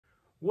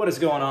What is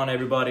going on,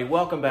 everybody?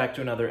 Welcome back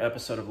to another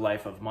episode of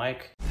Life of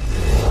Mike.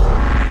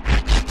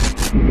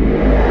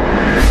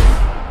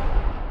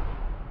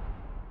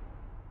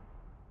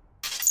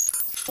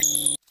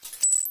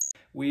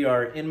 We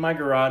are in my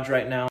garage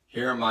right now.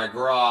 Here in my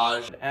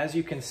garage. As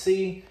you can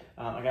see,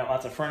 I got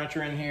lots of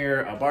furniture in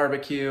here, a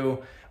barbecue.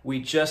 We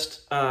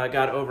just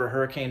got over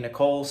Hurricane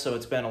Nicole, so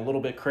it's been a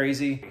little bit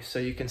crazy. So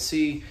you can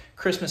see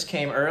Christmas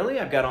came early.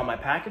 I've got all my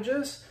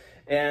packages.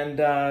 And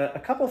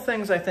a couple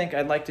things I think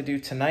I'd like to do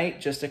tonight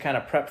just to kind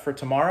of prep for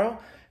tomorrow.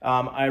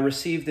 I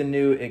received the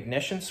new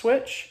ignition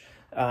switch,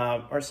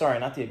 or sorry,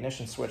 not the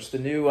ignition switch, the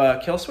new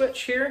kill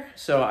switch here.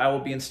 So I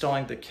will be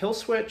installing the kill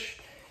switch.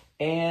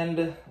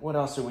 And what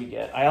else did we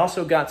get? I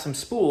also got some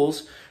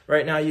spools.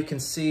 Right now you can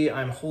see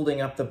I'm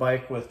holding up the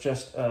bike with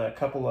just a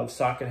couple of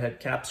socket head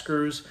cap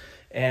screws.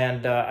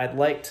 And I'd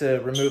like to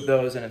remove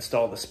those and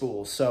install the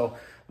spools. So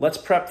let's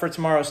prep for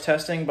tomorrow's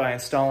testing by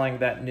installing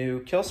that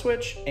new kill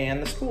switch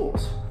and the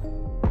spools.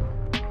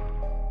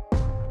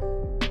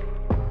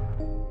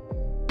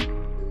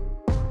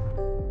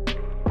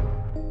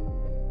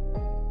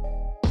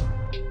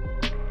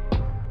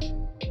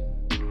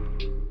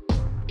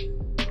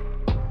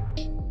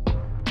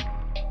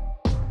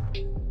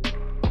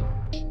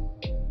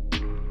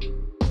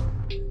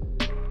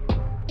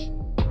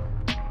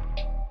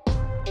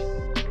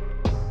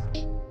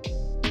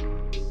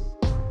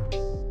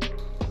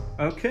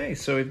 Okay,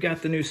 so we've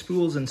got the new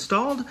spools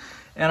installed,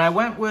 and I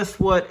went with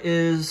what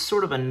is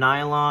sort of a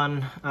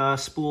nylon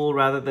spool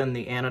rather than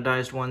the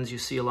anodized ones you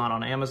see a lot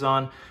on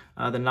Amazon.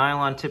 The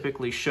nylon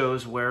typically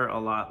shows wear a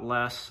lot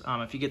less.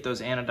 If you get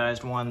those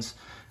anodized ones,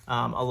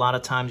 a lot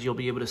of times you'll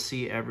be able to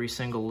see every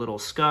single little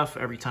scuff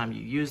every time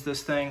you use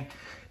this thing,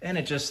 and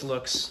it just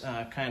looks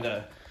kind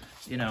of,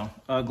 you know,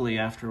 ugly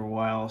after a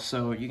while.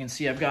 So you can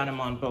see I've got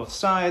them on both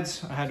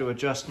sides. I had to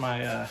adjust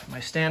my, my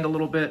stand a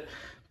little bit,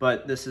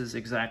 but this is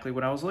exactly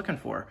what I was looking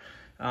for.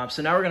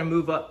 So now we're gonna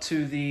move up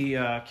to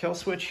the kill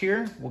switch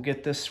here. We'll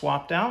get this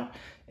swapped out,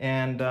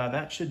 and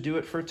that should do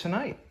it for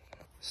tonight.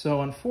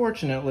 So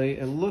unfortunately,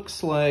 it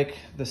looks like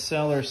the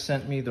seller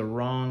sent me the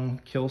wrong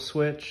kill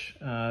switch.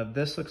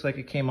 This looks like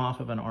it came off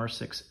of an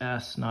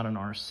R6S, not an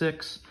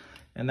R6,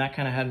 and that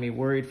kind of had me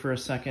worried for a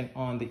second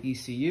on the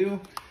ECU.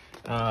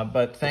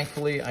 But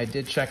thankfully, I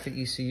did check the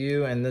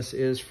ECU, and this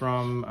is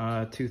from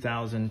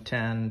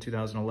 2010,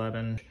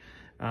 2011.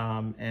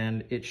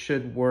 And it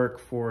should work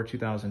for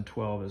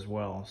 2012 as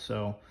well.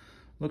 So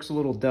looks a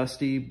little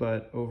dusty,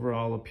 but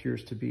overall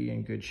appears to be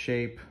in good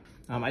shape.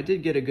 I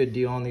did get a good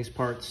deal on these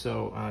parts,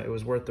 so it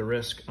was worth the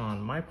risk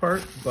on my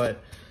part.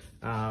 But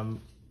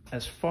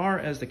as far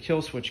as the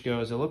kill switch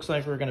goes, it looks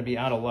like we're gonna be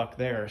out of luck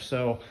there.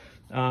 So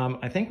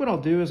I think what I'll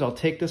do is I'll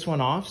take this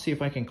one off, see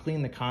if I can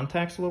clean the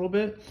contacts a little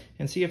bit,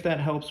 and see if that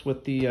helps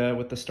with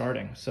the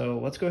starting. So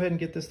let's go ahead and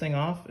get this thing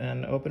off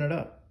and open it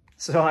up.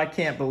 So I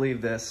can't believe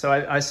this. So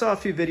I saw a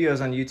few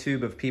videos on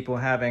YouTube of people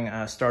having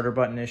starter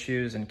button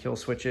issues and kill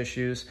switch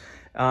issues,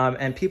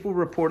 and people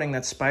reporting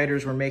that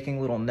spiders were making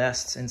little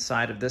nests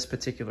inside of this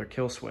particular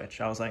kill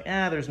switch. I was like,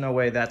 there's no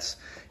way that's,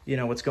 you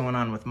know, what's going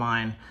on with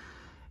mine.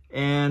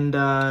 And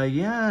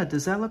yeah,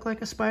 does that look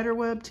like a spider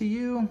web to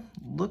you?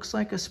 Looks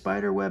like a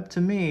spider web to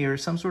me, or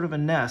some sort of a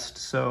nest.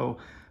 So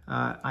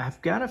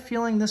I've got a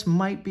feeling this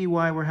might be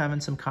why we're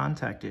having some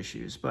contact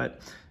issues,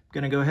 but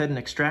gonna go ahead and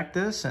extract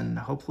this, and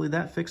hopefully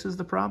that fixes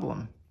the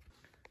problem.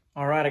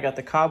 All right, I got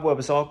the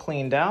cobwebs all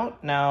cleaned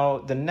out. Now,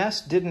 the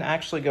nest didn't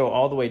actually go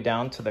all the way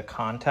down to the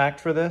contact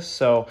for this,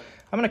 so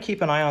I'm gonna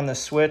keep an eye on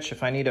this switch.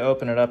 If I need to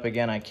open it up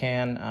again, I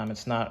can.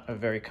 It's not a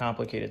very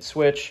complicated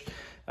switch,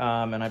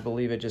 and I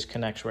believe it just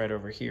connects right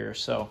over here.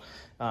 So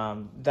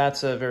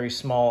that's a very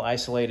small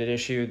isolated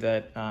issue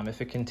that if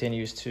it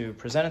continues to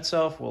present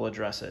itself, we'll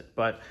address it.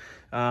 But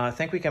I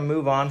think we can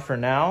move on for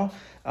now.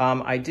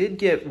 I did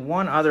get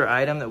one other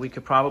item that we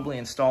could probably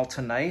install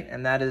tonight,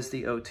 and that is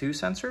the O2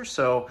 sensor.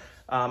 So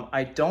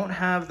I don't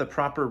have the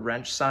proper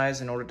wrench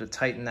size in order to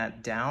tighten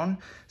that down.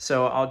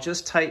 So I'll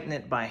just tighten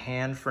it by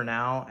hand for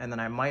now, and then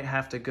I might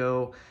have to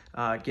go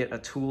get a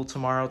tool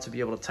tomorrow to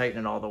be able to tighten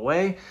it all the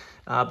way.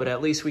 But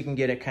at least we can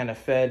get it kind of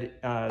fed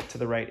to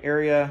the right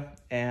area.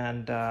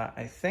 And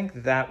I think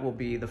that will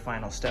be the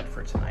final step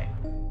for tonight.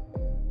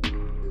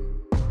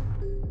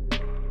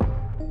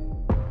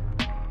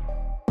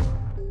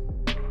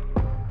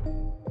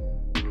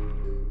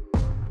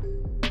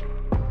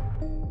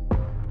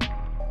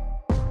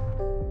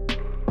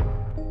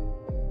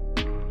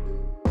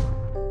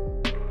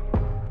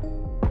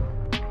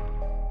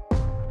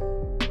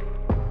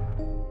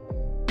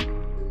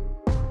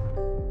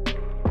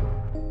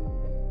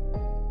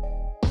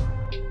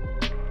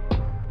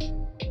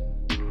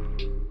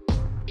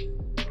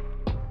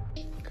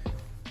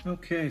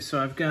 Okay,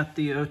 so I've got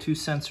the O2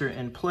 sensor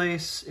in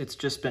place. It's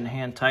just been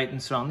hand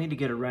tightened, so I'll need to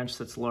get a wrench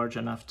that's large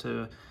enough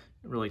to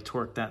really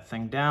torque that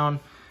thing down.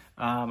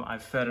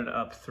 I've fed it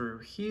up through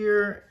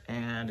here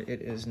and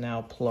it is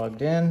now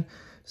plugged in.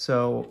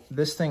 So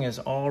this thing is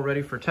all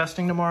ready for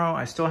testing tomorrow.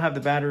 I still have the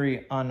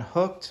battery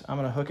unhooked. I'm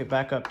gonna hook it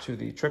back up to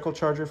the trickle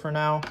charger for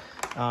now,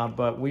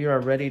 but we are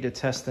ready to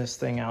test this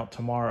thing out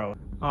tomorrow.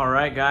 All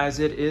right, guys,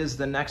 it is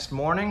the next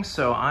morning,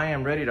 so I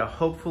am ready to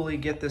hopefully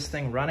get this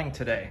thing running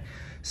today.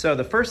 So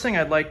the first thing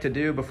I'd like to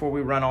do before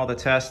we run all the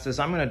tests is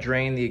I'm gonna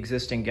drain the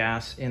existing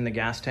gas in the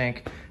gas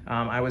tank.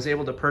 I was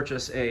able to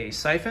purchase a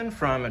siphon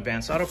from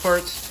Advanced Auto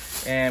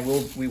Parts, and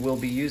we will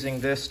be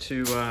using this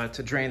to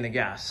drain the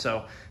gas.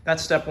 So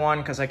that's step one,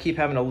 because I keep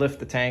having to lift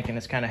the tank and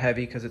it's kind of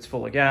heavy because it's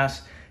full of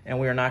gas, and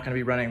we are not gonna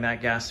be running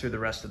that gas through the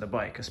rest of the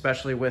bike,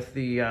 especially with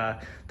the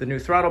new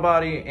throttle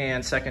body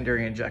and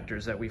secondary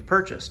injectors that we've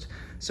purchased.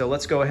 So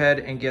let's go ahead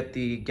and get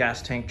the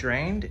gas tank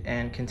drained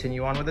and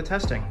continue on with the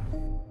testing.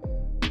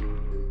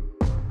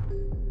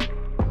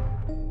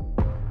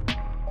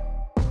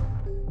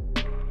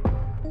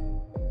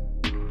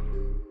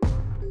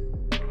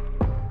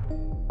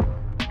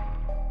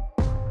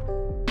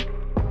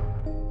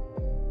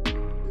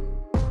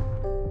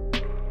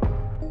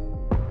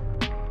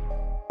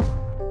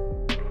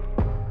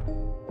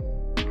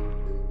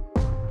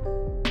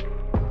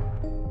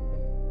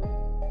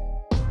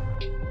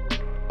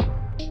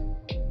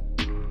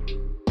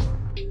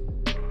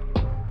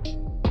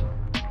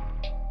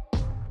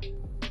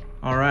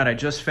 All right, I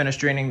just finished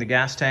draining the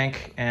gas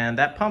tank, and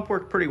that pump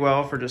worked pretty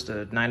well for just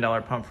a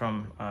 $9 pump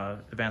from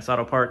Advanced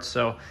Auto Parts.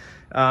 So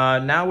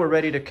now we're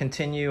ready to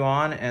continue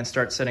on and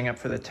start setting up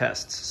for the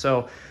tests.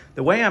 So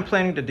the way I'm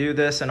planning to do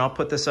this, and I'll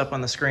put this up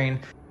on the screen,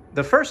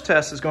 the first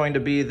test is going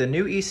to be the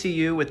new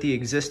ECU with the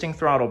existing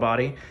throttle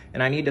body,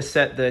 and I need to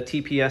set the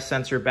TPS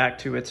sensor back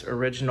to its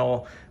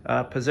original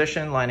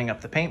position, lining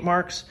up the paint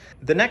marks.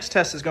 The next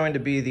test is going to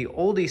be the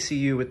old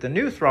ECU with the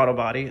new throttle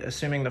body,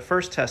 assuming the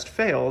first test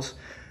fails.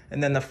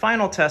 And then the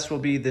final test will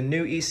be the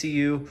new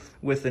ECU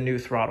with the new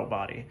throttle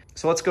body.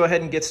 So let's go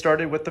ahead and get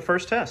started with the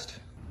first test.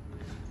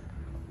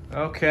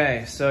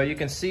 Okay, so you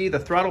can see the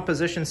throttle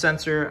position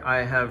sensor.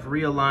 I have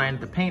realigned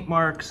the paint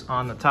marks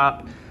on the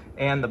top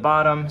and the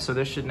bottom. So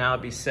this should now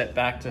be set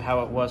back to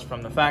how it was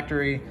from the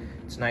factory.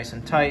 It's nice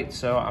and tight.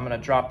 So I'm gonna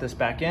drop this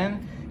back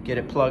in, get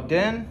it plugged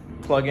in,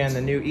 plug in the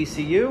new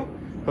ECU,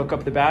 hook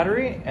up the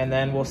battery, and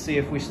then we'll see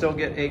if we still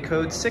get a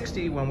code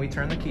 60 when we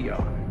turn the key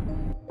on.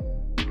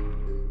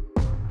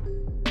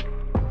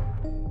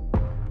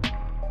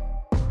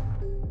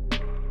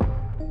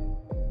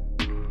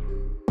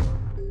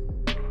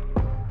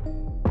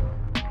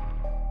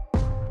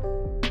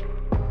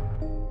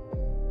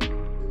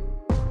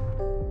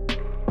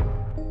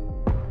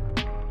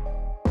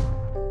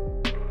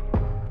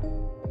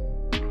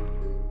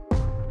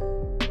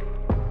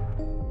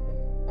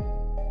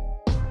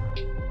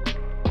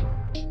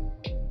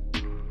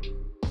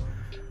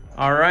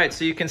 All right,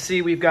 so you can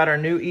see we've got our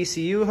new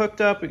ECU hooked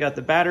up, we got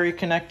the battery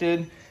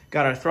connected,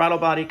 got our throttle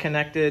body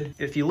connected.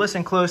 If you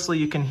listen closely,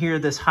 you can hear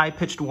this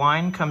high-pitched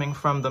whine coming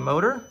from the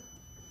motor,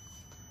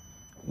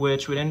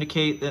 which would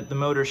indicate that the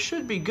motor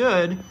should be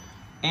good,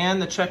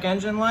 and the check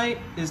engine light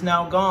is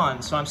now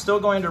gone. So I'm still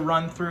going to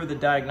run through the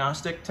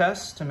diagnostic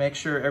tests to make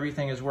sure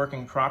everything is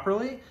working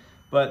properly,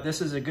 but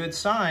this is a good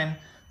sign,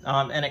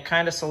 and it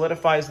kind of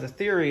solidifies the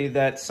theory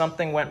that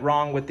something went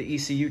wrong with the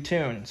ECU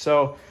tune.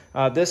 So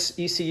this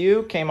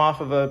ECU came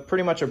off of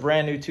pretty much a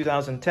brand new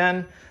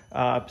 2010,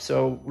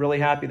 so really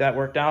happy that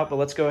worked out, but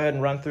let's go ahead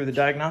and run through the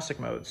diagnostic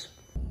modes.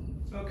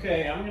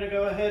 Okay, I'm gonna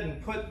go ahead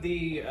and put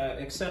the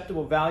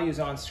acceptable values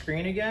on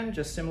screen again,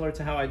 just similar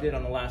to how I did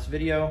on the last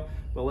video,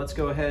 but let's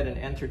go ahead and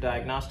enter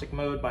diagnostic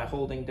mode by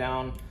holding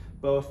down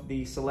both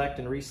the select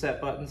and reset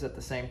buttons at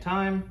the same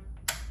time.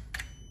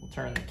 We'll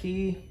turn the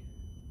key.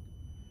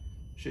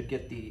 Should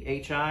get the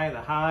HI, the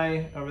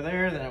high over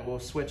there, then it will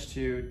switch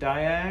to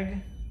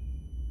diag,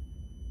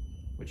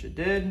 which it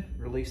did.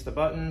 Release the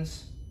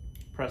buttons,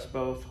 press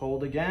both,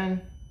 hold again.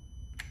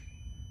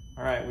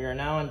 All right, we are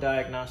now in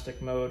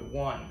diagnostic mode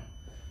 1.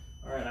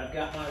 All right, I've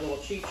got my little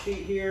cheat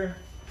sheet here.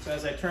 So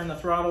as I turn the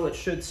throttle, it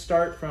should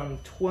start from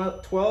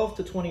 12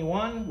 to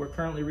 21. We're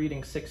currently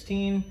reading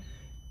 16.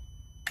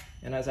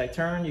 And as I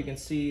turn, you can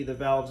see the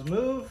valves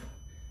move.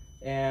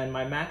 And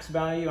my max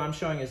value I'm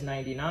showing is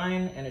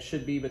 99, and it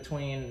should be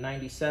between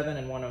 97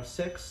 and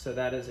 106, so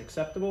that is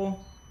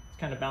acceptable. It's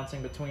kind of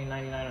bouncing between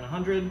 99 and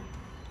 100.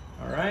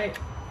 All right,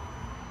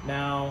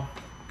 now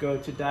go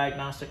to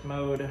diagnostic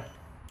mode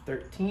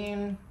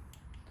 13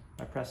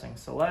 by pressing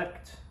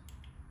select.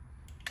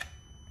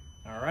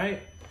 All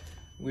right,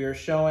 we are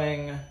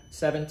showing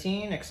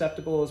 17,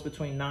 acceptable is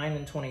between 9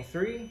 and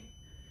 23.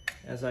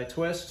 As I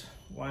twist,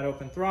 wide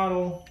open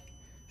throttle,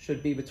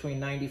 should be between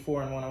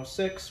 94 and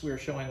 106. We're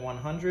showing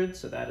 100,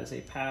 so that is a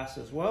pass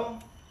as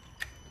well.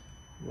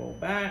 Roll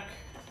back.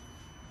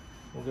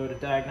 We'll go to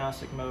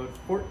diagnostic mode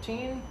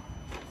 14.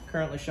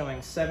 Currently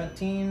showing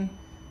 17.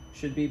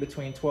 Should be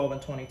between 12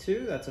 and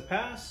 22. That's a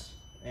pass.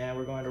 And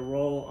we're going to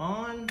roll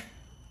on.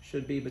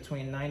 Should be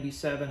between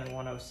 97 and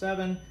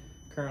 107.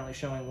 Currently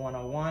showing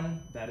 101.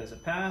 That is a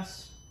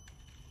pass.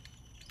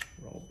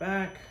 Roll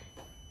back.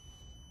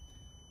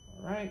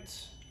 All right.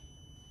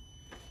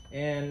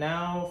 And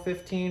now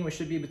 15, we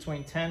should be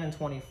between 10 and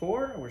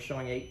 24. We're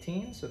showing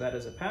 18, so that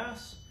is a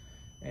pass.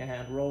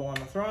 And roll on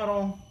the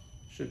throttle,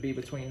 should be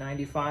between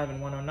 95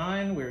 and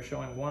 109. We're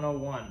showing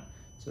 101,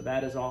 so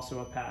that is also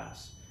a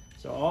pass.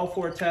 So all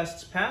 4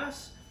 tests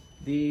pass.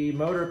 The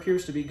motor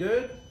appears to be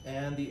good,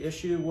 and the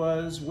issue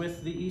was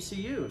with the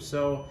ECU.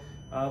 So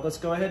let's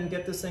go ahead and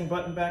get this thing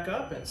buttoned back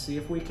up and see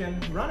if we can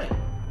run it.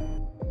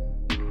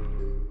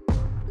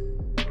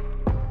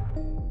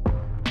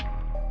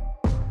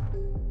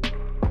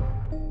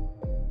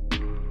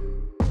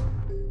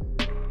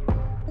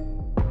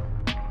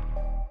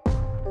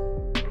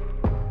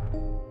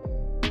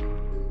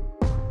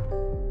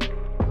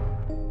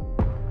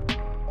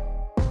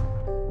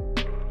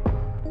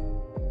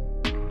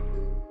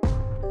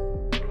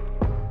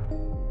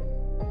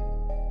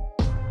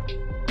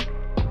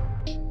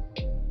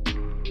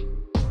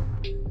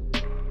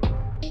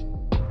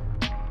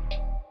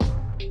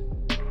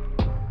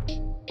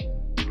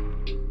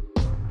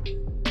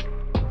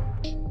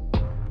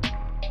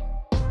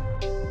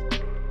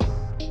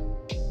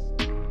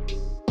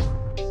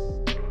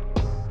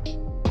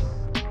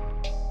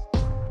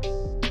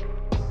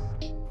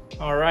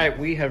 All right,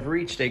 we have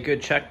reached a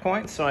good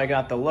checkpoint. So I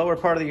got the lower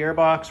part of the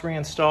airbox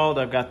reinstalled.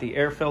 I've got the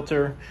air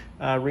filter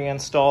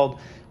reinstalled.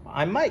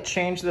 I might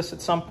change this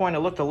at some point. It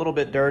looked a little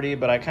bit dirty,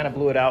 but I kind of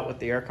blew it out with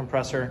the air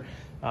compressor.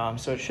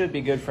 So it should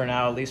be good for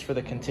now, at least for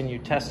the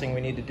continued testing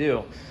we need to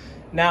do.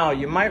 Now,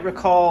 you might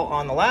recall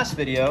on the last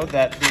video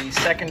that the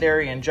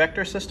secondary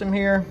injector system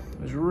here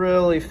was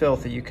really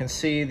filthy. You can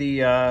see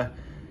the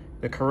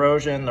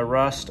corrosion, the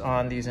rust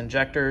on these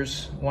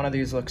injectors. One of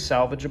these looks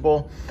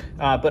salvageable,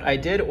 but I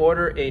did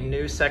order a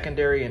new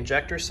secondary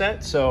injector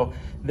set. So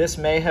this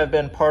may have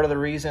been part of the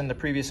reason the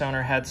previous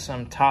owner had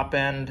some top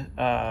end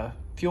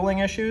fueling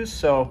issues.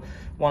 So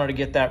wanted to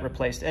get that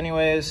replaced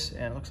anyways.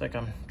 And it looks like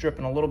I'm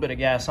dripping a little bit of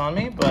gas on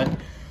me, but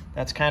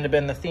that's kind of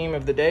been the theme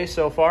of the day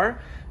so far.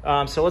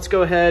 So let's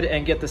go ahead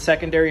and get the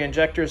secondary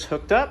injectors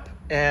hooked up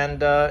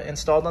and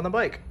installed on the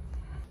bike.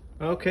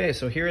 Okay,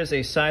 so here is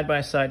a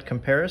side-by-side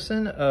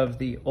comparison of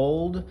the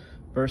old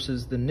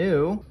versus the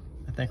new.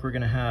 I think we're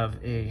gonna have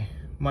a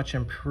much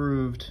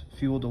improved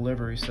fuel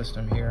delivery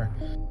system here.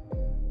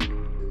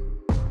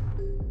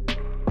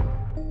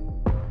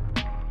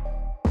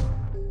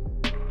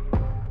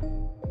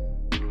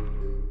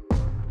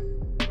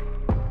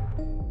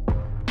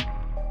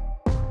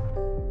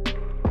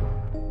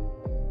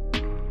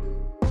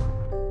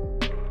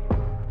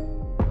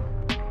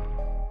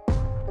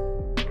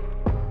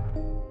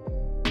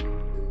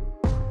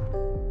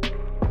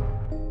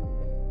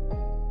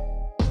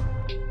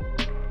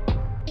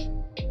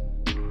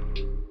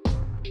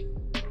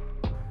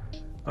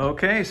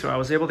 Okay, so I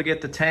was able to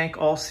get the tank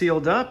all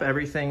sealed up.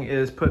 Everything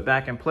is put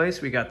back in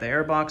place. We got the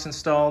airbox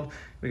installed.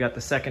 We got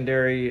the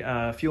secondary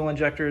fuel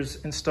injectors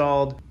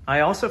installed.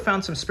 I also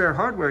found some spare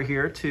hardware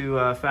here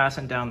to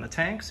fasten down the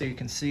tank. So you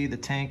can see the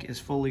tank is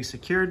fully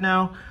secured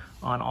now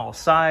on all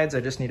sides. I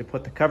just need to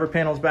put the cover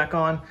panels back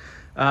on.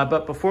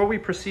 But before we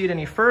proceed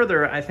any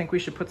further, I think we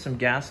should put some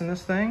gas in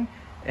this thing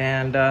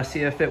and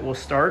see if it will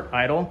start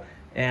idle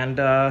and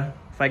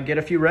if I can get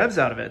a few revs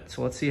out of it.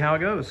 So let's see how it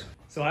goes.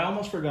 So I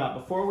almost forgot,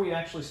 before we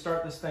actually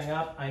start this thing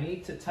up, I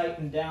need to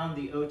tighten down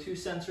the O2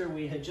 sensor.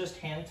 We had just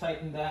hand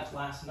tightened that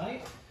last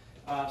night.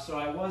 So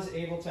I was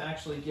able to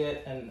actually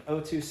get an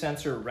O2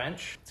 sensor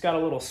wrench. It's got a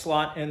little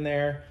slot in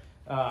there.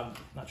 Not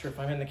sure if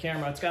I'm in the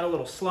camera. It's got a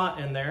little slot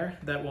in there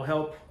that will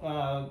help,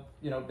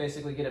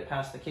 basically get it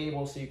past the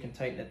cable so you can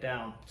tighten it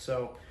down.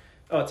 So,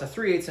 it's a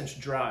 3/8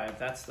 inch drive.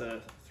 That's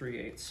the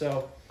 3/8.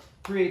 So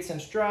 3/8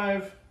 inch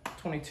drive,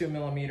 22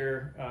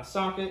 millimeter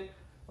socket.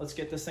 Let's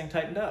get this thing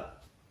tightened up.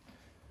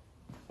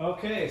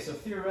 Okay, so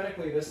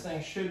theoretically this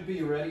thing should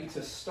be ready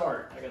to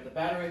start. I got the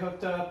battery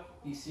hooked up,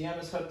 ECM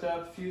is hooked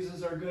up,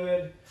 fuses are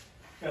good,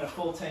 got a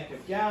full tank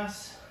of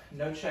gas,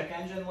 no check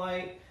engine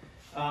light.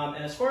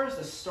 And as far as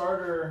the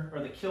starter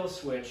or the kill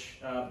switch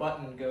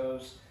button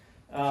goes,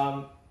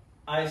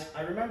 I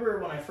remember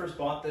when I first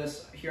bought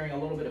this hearing a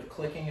little bit of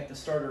clicking at the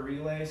starter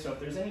relay. So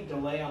if there's any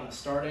delay on the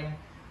starting,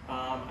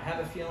 I have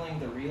a feeling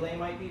the relay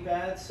might be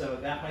bad. So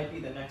that might be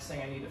the next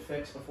thing I need to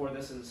fix before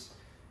this is,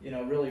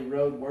 really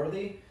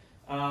roadworthy.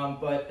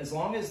 But as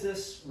long as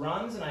this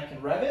runs and I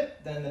can rev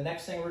it, then the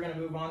next thing we're going to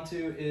move on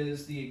to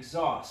is the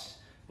exhaust.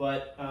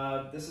 But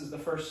this is the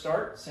first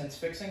start since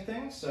fixing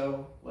things,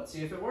 so let's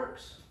see if it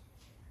works.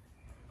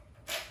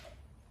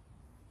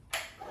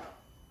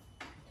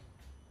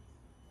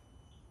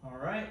 All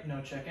right, no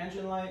check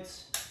engine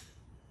lights.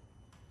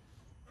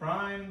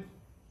 Prime.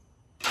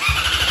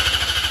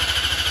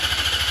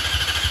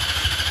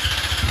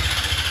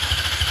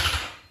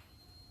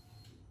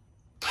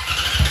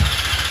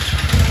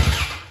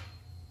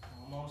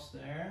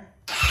 There.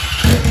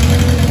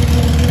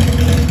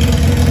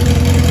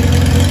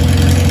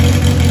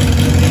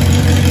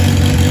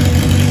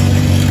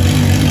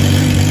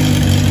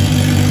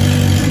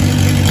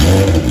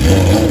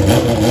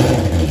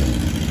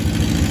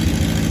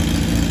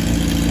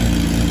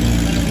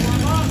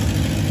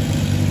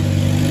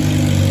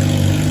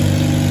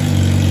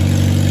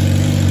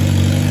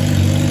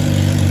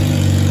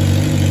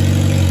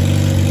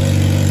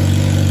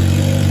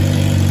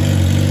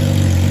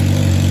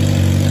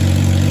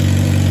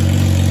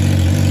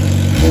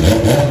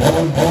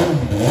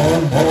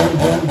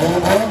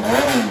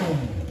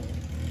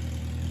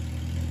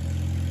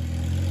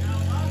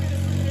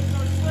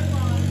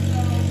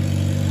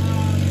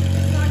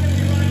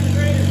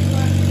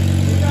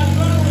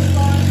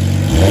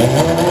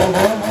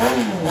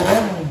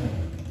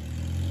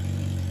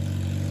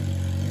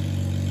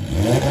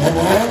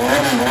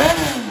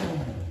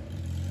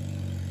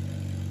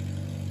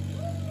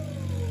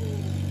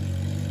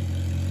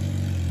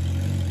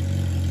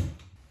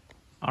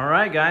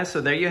 guys,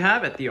 so there you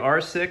have it. The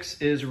R6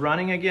 is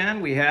running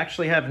again. We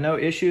actually have no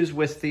issues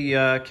with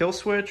the kill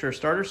switch or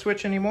starter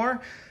switch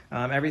anymore.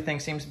 Everything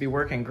seems to be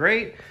working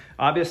great.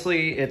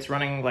 Obviously, it's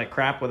running like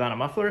crap without a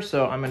muffler,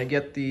 so I'm gonna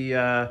get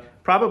the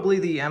probably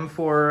the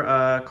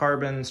M4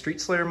 Carbon Street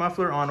Slayer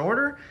muffler on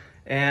order.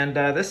 And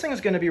this thing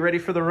is going to be ready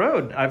for the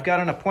road. I've got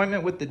an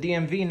appointment with the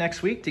DMV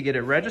next week to get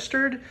it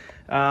registered.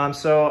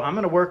 So I'm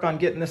going to work on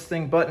getting this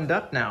thing buttoned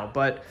up now.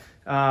 But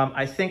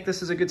I think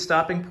this is a good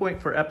stopping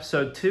point for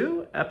episode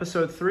 2.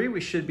 Episode 3, we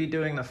should be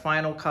doing the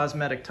final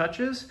cosmetic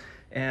touches.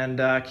 And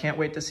can't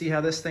wait to see how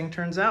this thing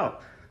turns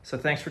out. So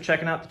thanks for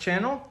checking out the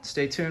channel.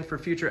 Stay tuned for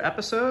future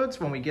episodes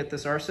when we get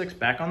this R6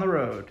 back on the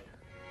road.